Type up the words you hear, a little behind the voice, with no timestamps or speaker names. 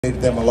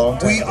Them a long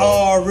time We ago.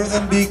 are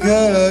Rhythym B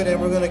Goode,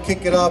 and we're going to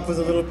kick it off with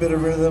a little bit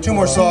of rhythm. Two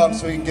more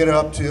songs so we can get it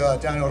up to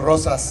Daniel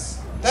Rosas.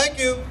 Thank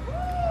you.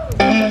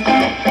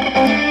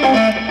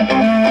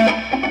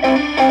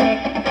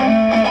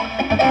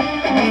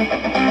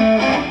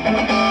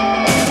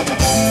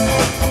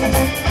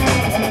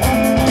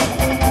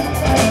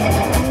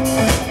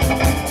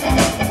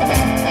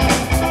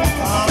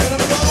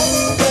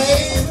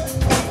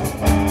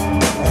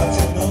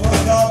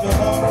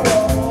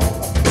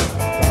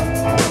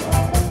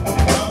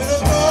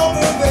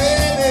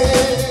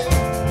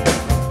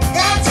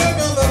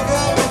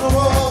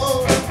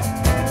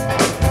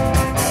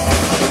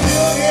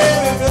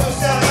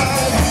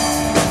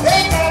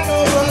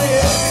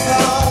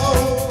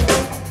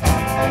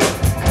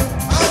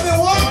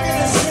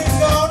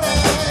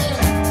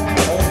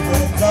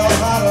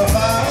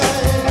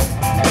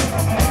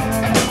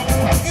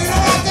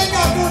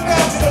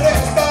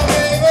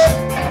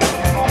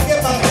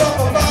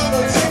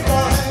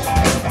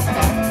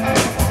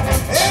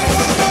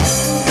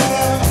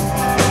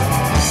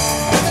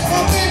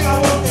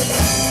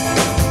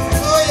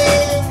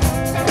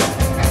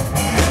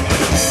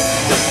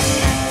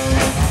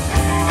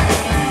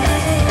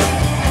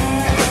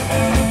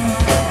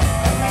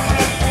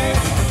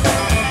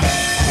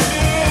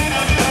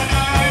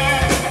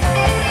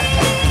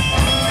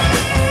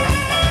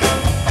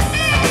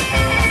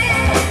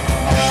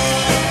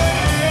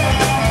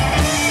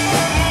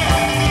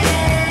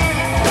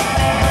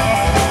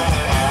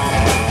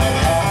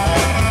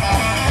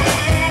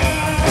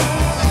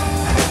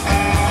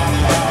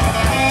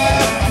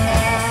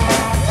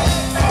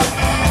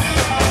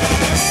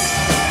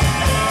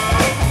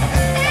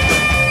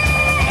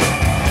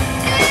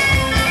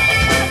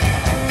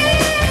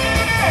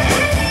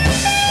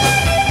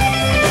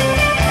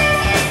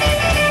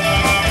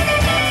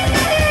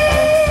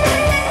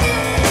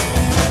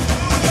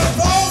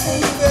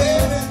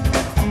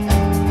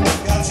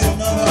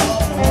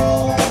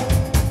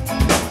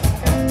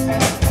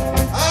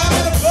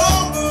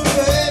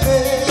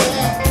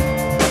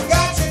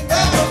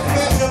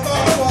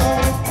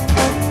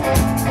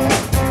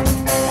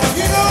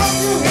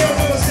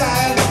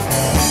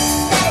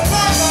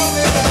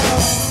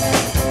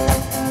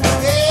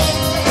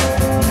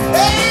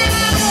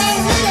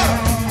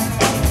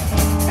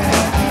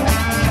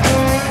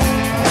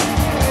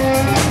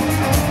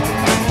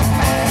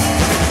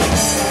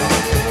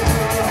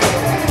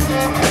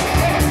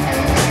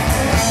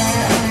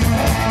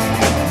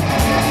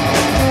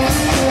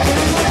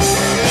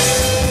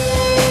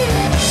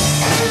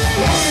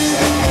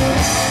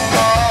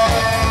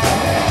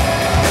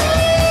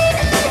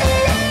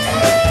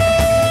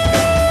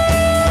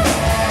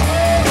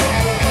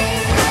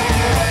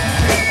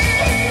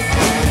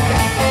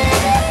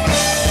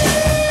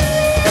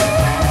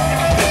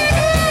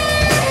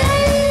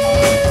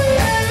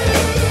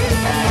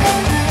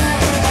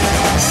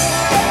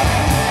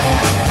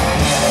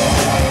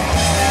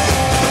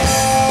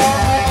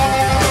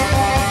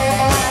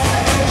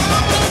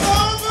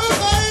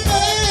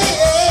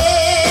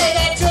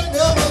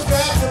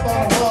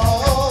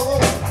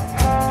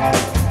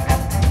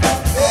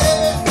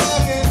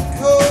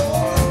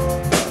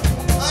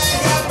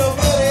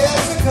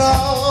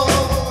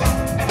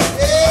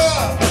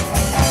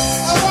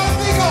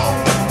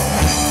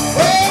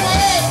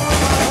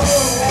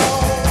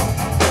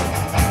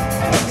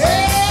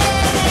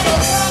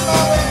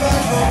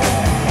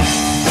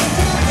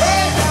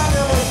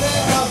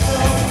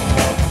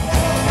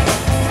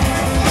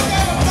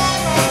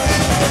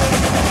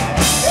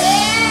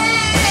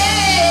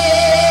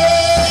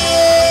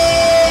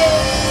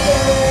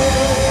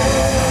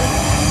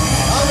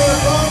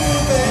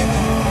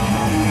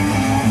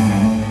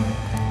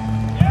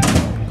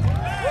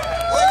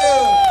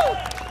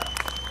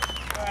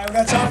 We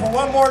got time for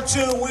one more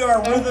tune. We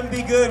are Rhythym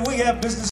B Goode. We have business.